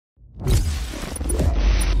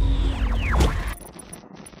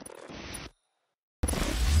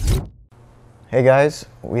Hey guys,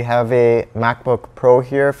 we have a MacBook Pro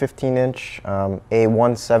here, 15-inch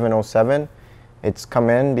A1707. It's come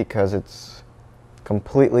in because it's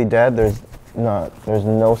completely dead. There's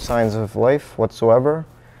no signs of life whatsoever.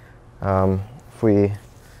 If we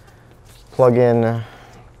plug in a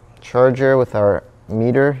charger with our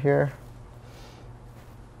meter here,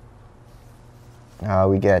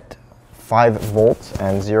 we get 5 volts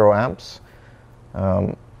and 0 amps.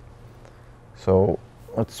 So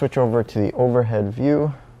let's switch over to the overhead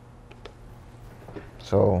view.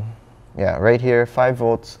 So yeah, right here, 5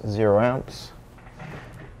 volts, 0 amps.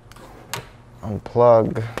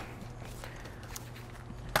 Unplug.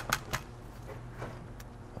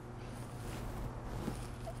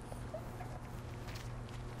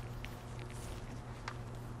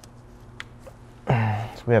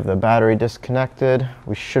 So we have the battery disconnected.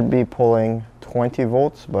 We should be pulling 20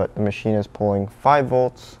 volts, but the machine is pulling 5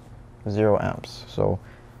 volts, 0 amps. So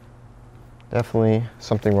definitely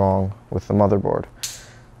something wrong with the motherboard.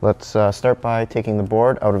 Let's start by taking the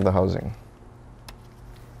board out of the housing.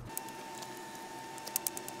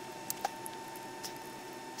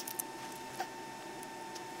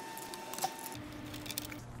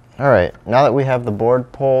 All right, now that we have the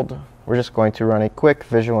board pulled, we're just going to run a quick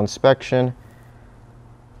visual inspection.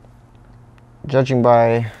 Judging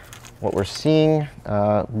by what we're seeing,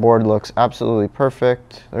 board looks absolutely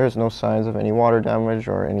perfect. There's no signs of any water damage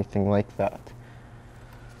or anything like that.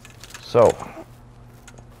 So,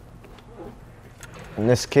 in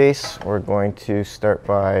this case, we're going to start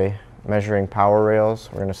by measuring power rails.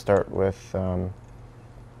 We're going to start with the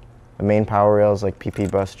main power rails like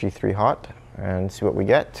PP Bus G3 Hot and see what we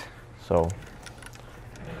get. So,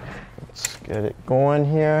 let's get it going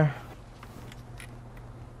here.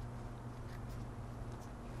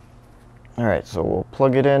 All right, so we'll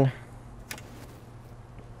plug it in.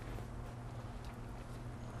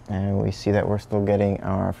 And we see that we're still getting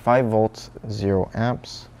our 5 volts, 0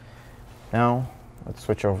 amps. Now, let's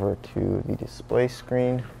switch over to the display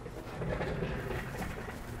screen.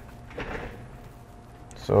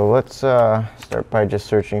 So let's start by just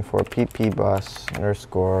searching for PP Bus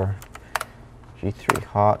 _ G3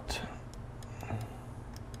 Hot.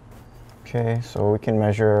 Okay, so we can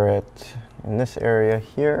measure it in this area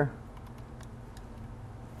here.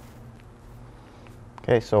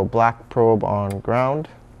 Okay, so black probe on ground,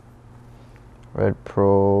 red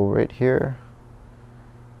probe right here,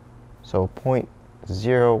 so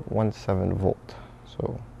 0.017 volt.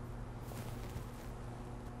 So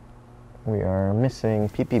we are missing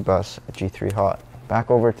PP Bus G3 Hot. Back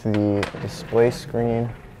over to the display screen.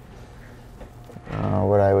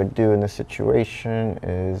 What I would do in this situation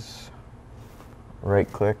is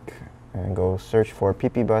right click and go search for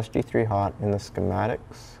PP Bus G3 Hot in the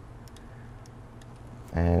schematics.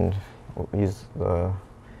 And we'll use the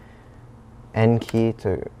N key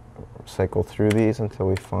to cycle through these until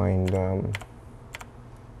we find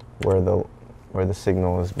where the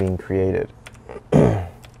signal is being created.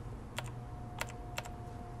 So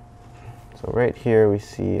right here we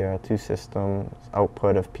see 2 systems,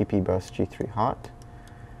 output of PP Bus G3 Hot.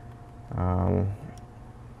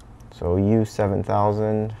 So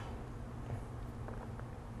A1707.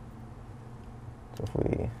 So if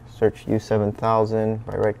we search A1707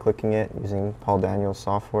 by right-clicking it using Paul Daniels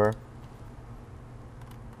software.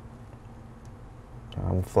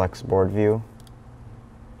 Flex board view,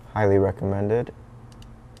 highly recommended.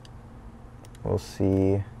 We'll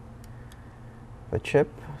see the chip.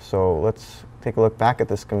 So let's take a look back at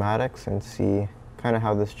the schematics and see kind of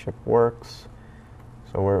how this chip works.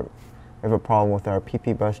 So we have a problem with our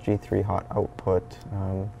PP Bus G3 Hot output.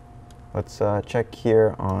 Let's check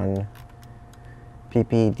here on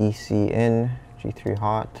PP DC in G3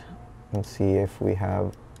 Hot and see if we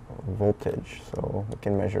have voltage. So we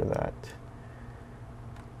can measure that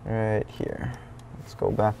right here. Let's go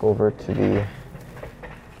back over to the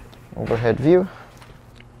overhead view.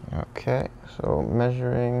 Okay, so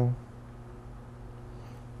measuring.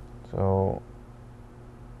 So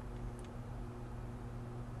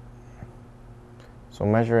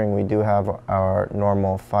measuring, we do have our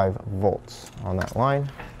normal 5 volts on that line.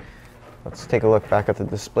 Let's take a look back at the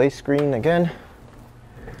display screen again.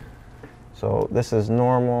 So this is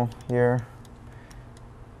normal here.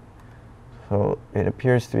 So it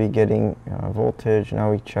appears to be getting voltage.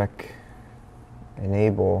 Now we check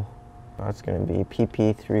enable. That's going to be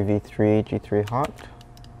PP3V3 G3 Hot.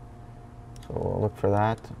 So we'll look for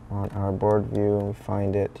that on our board view. We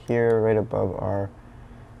find it here right above our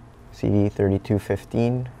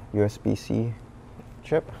CD3215 USB-C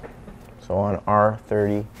chip. So on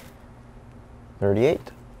R3038.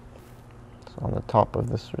 So on the top of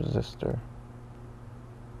this resistor.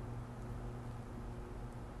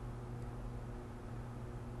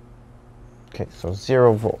 Okay, so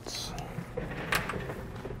 0 volts.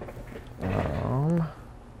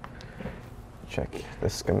 Check the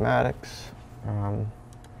schematics. So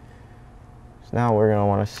now we're going to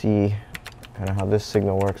want to see kind of how this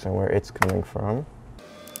signal works and where it's coming from.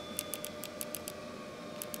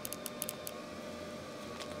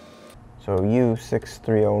 So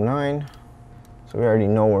U6309. So we already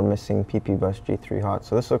know we're missing PP bus G3 hot.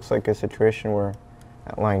 So this looks like a situation where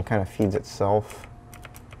that line kind of feeds itself,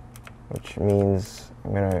 which means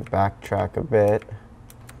I'm going to backtrack a bit.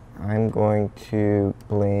 I'm going to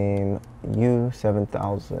blame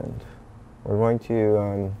U7000. We're going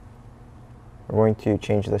to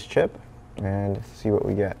change this chip and see what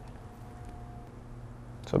we get.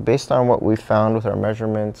 So based on what we found with our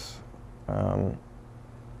measurements, I'm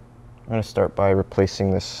going to start by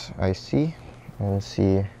replacing this IC and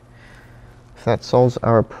see if that solves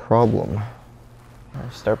our problem.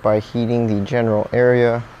 I'll start by heating the general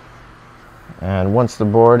area, and once the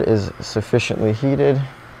board is sufficiently heated,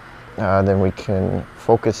 then we can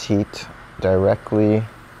focus heat directly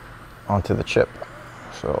onto the chip.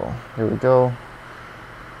 So here we go.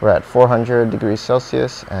 We're at 400 degrees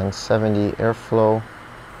Celsius and 70 airflow.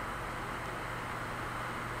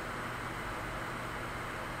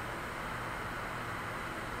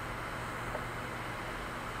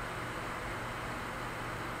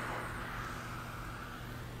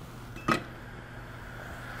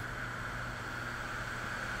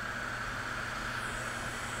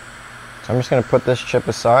 So I'm just going to put this chip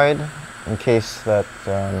aside in case that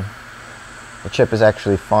the chip is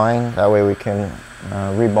actually fine. That way we can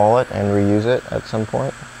reball it and reuse it at some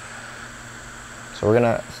point. So we're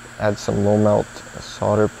going to add some low melt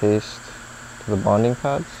solder paste to the bonding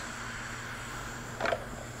pads.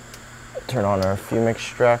 Turn on our fume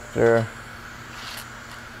extractor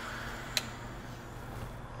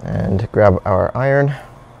and grab our iron.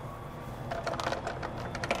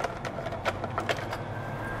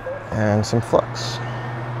 And some flux.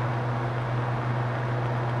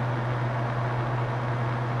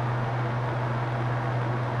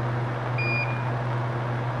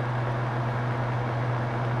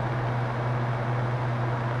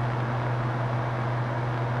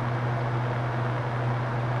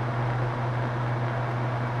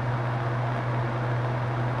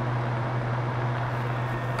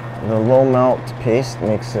 The low melt paste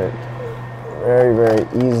makes it very, very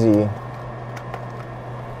easy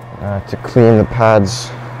to clean the pads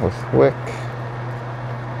with wick.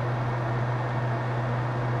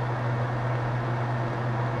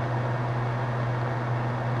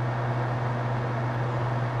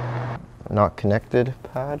 Not connected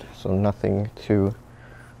pad, so nothing to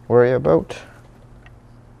worry about.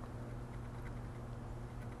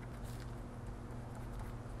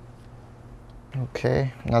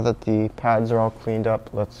 Okay, now that the pads are all cleaned up,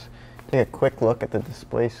 let's take a quick look at the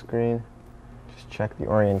display screen. Just check the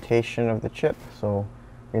orientation of the chip. So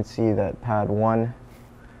you can see that pad 1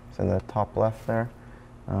 is in the top left there.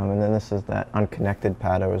 And then this is that unconnected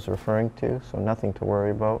pad I was referring to, so nothing to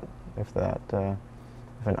worry about if an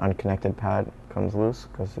unconnected pad comes loose,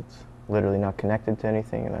 because it's literally not connected to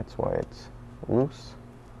anything, and that's why it's loose.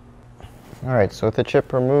 Alright, so with the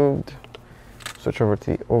chip removed, switch over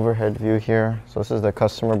to the overhead view here. So this is the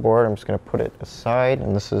customer board. I'm just going to put it aside,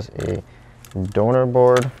 and this is a donor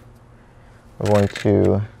board. We're going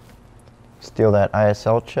to steal that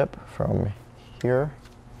ISL chip from here.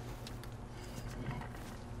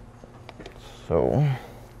 So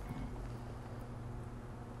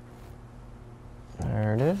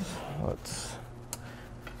there it is. Let's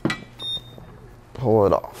pull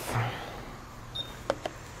it off.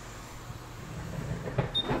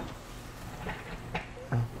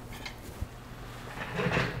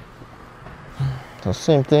 So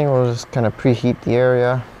same thing, we'll just kind of preheat the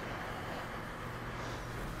area.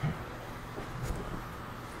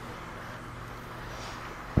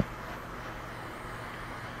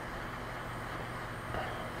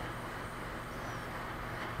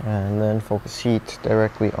 And then focus heat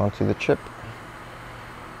directly onto the chip.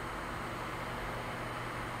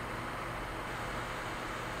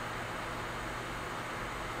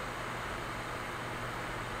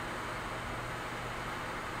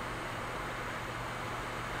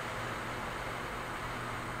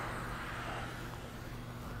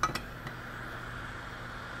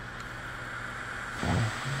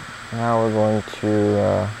 Now we're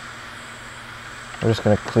just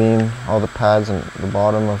going to clean all the pads and the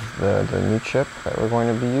bottom of the new chip that we're going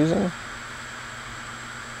to be using. You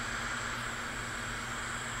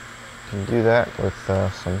can do that with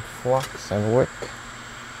some flux and wick.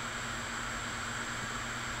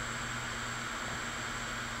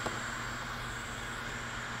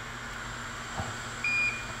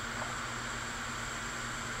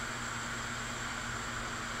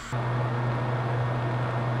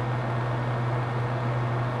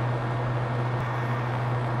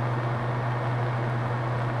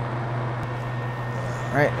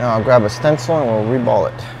 Alright, now I'll grab a stencil and we'll reball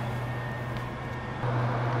it.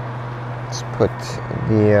 Let's put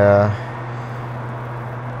the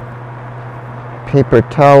paper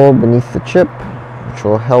towel beneath the chip, which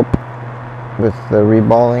will help with the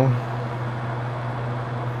reballing.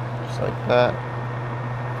 Just like that.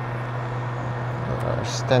 Put our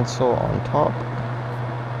stencil on top.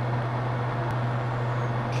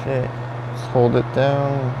 Okay, let's hold it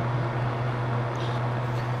down.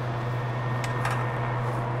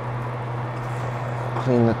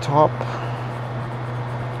 Clean the top.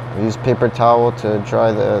 Use paper towel to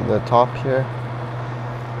dry the top here.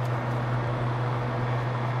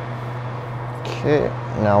 Okay,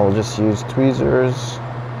 now we'll just use tweezers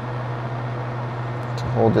to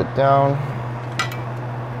hold it down.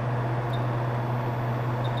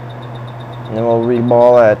 And then we'll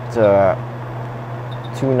reball at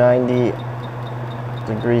 290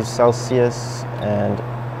 degrees Celsius and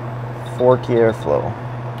 40 airflow.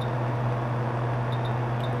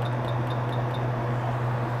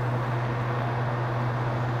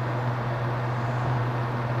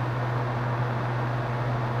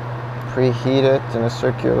 Preheat it in a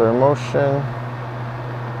circular motion.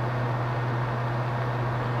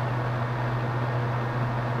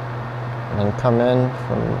 And then come in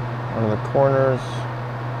from one of the corners.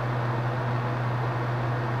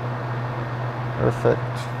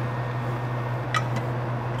 Perfect.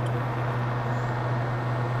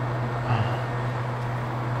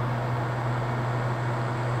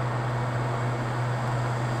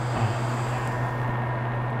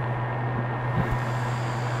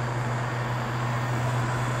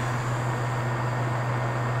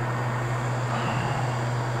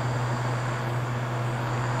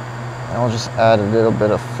 I'll just add a little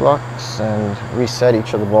bit of flux and reset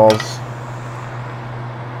each of the balls.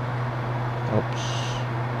 Oops.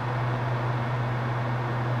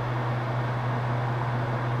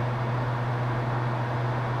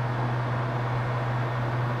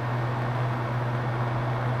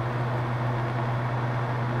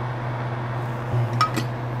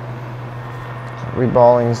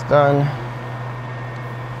 Reballing's done.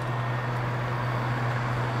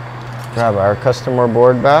 Grab our customer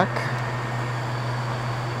board back.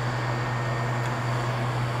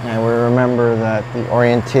 And we remember that the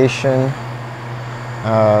orientation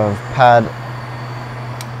of pad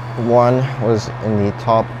 1 was in the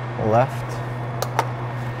top left.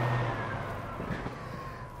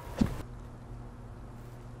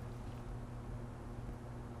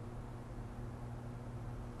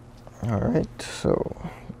 Alright, so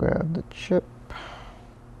grab the chip.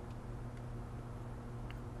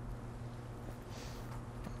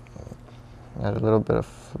 Add a little bit of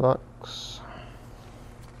flux.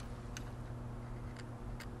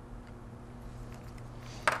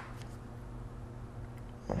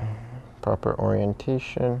 Proper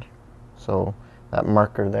orientation. So that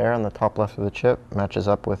marker there on the top left of the chip matches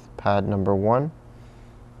up with pad number 1.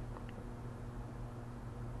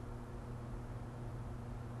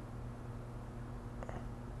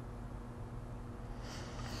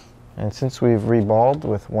 And since we've reballed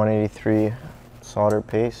with 183 solder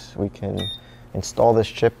paste, we can install this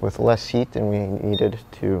chip with less heat than we needed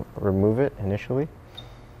to remove it initially.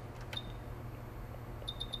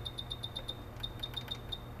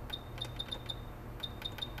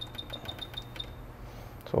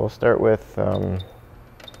 So we'll start with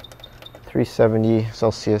 370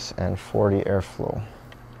 Celsius and 40 airflow.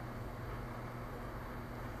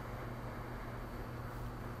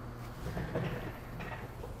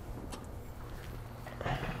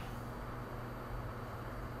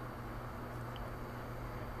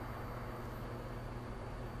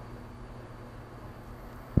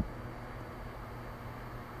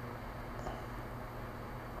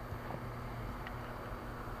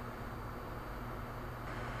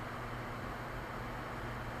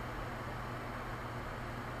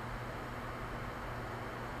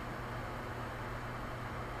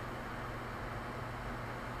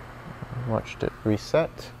 Watched it reset,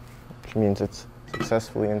 which means it's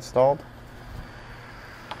successfully installed.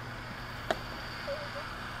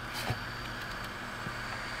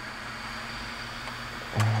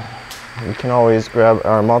 We can always grab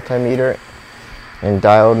our multimeter in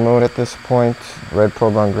diode mode at this point, red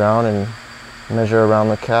probe on ground, and measure around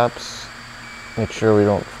the caps. Make sure we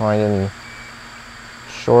don't find any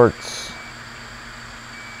shorts.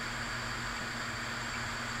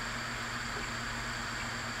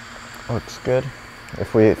 Looks good.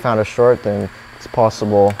 If we found a short, then it's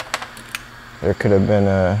possible there could have been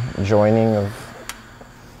a joining of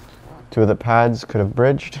Two of the pads could have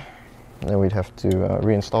bridged, and then we'd have to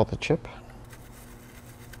reinstall the chip.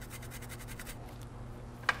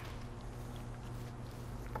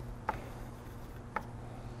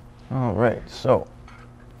 All right, so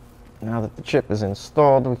now that the chip is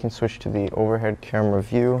installed, we can switch to the overhead camera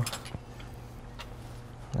view,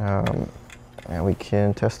 and we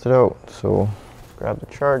can test it out. So grab the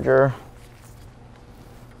charger,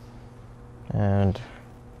 and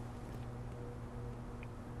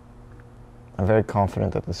I'm very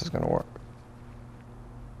confident that this is going to work.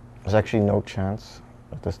 There's actually no chance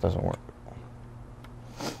that this doesn't work.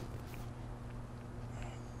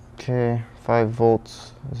 Okay, 5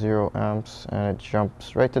 volts, 0 amps, and it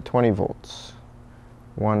jumps right to 20 volts.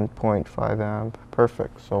 1.5 amp,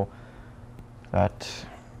 perfect. So that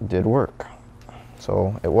did work.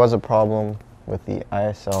 So it was a problem with the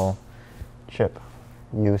ISL chip,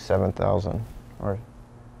 U7000, or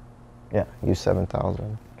yeah,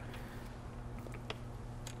 U7000.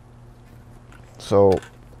 So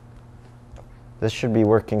this should be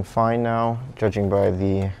working fine now, judging by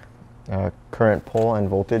the current pole and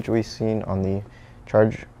voltage we've seen on the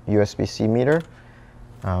charge USB-C meter.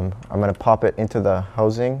 I'm going to pop it into the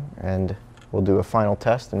housing and we'll do a final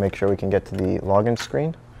test and make sure we can get to the login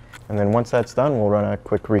screen. And then once that's done, we'll run a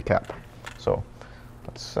quick recap. So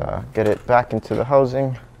let's get it back into the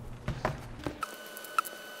housing.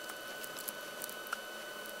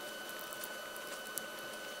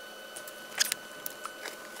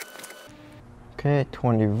 Okay,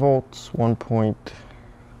 20 volts,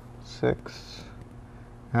 1.6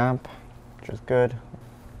 amp, which is good.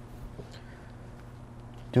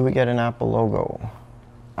 Do we get an Apple logo?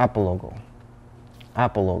 Apple logo.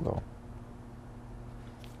 Apple logo.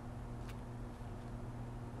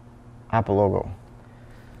 Apple logo.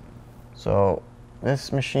 So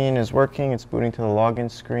this machine is working. It's booting to the login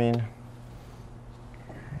screen.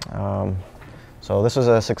 So this was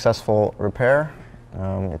a successful repair.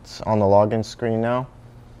 It's on the login screen now.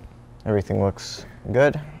 Everything looks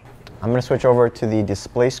good. I'm going to switch over to the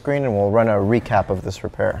display screen and we'll run a recap of this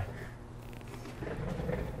repair.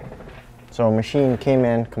 So machine came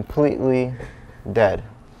in completely dead.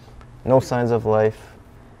 No signs of life,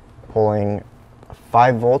 pulling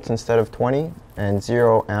 5 volts instead of 20 and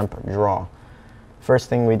 0 amp draw. First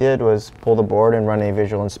thing we did was pull the board and run a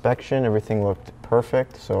visual inspection. Everything looked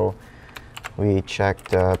perfect. So we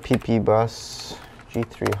checked PP bus,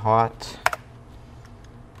 G3 hot,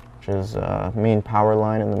 which is main power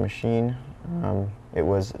line in the machine. It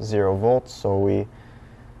was 0 volts, so we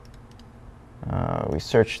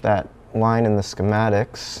searched that line in the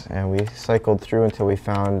schematics and we cycled through until we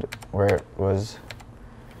found where it was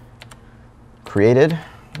created,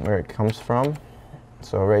 where it comes from.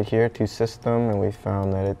 So right here, to system, and we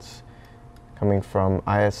found that it's coming from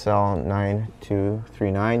ISL1707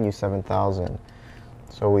 U7000.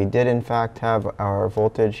 So we did in fact have our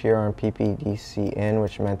voltage here on PPDC in,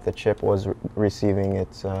 which meant the chip was receiving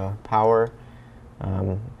its power.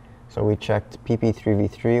 So we checked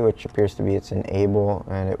PP3V3, which appears to be its enable,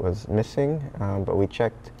 and it was missing. But we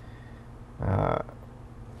checked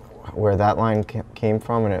where that line came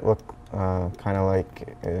from, and it looked kind of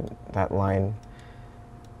like that line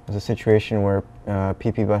was a situation where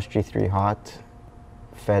PP bus G3 hot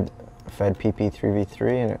fed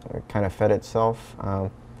PP3V3, and it kind of fed itself.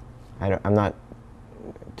 I'm not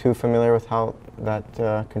too familiar with how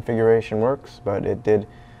that configuration works, but it did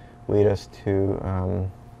lead us to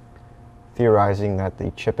theorizing that the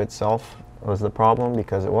chip itself was the problem,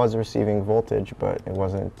 because it was receiving voltage, but it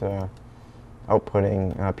wasn't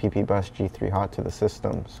outputting PP bus G3 hot to the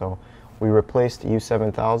system. So we replaced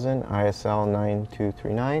U7000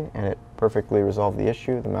 ISL9239, and it perfectly resolved the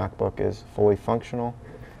issue. The MacBook is fully functional.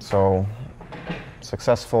 So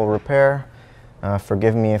successful repair.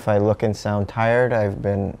 Forgive me if I look and sound tired. I've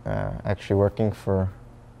been actually working for,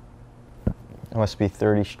 it must be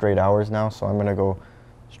 30 straight hours now, so I'm going to go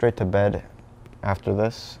straight to bed after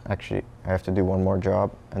this. Actually, I have to do one more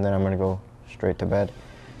job, and then I'm going to go straight to bed.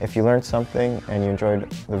 If you learned something and you enjoyed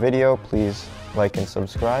the video, please like and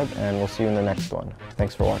subscribe, and we'll see you in the next one.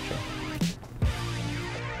 Thanks for watching.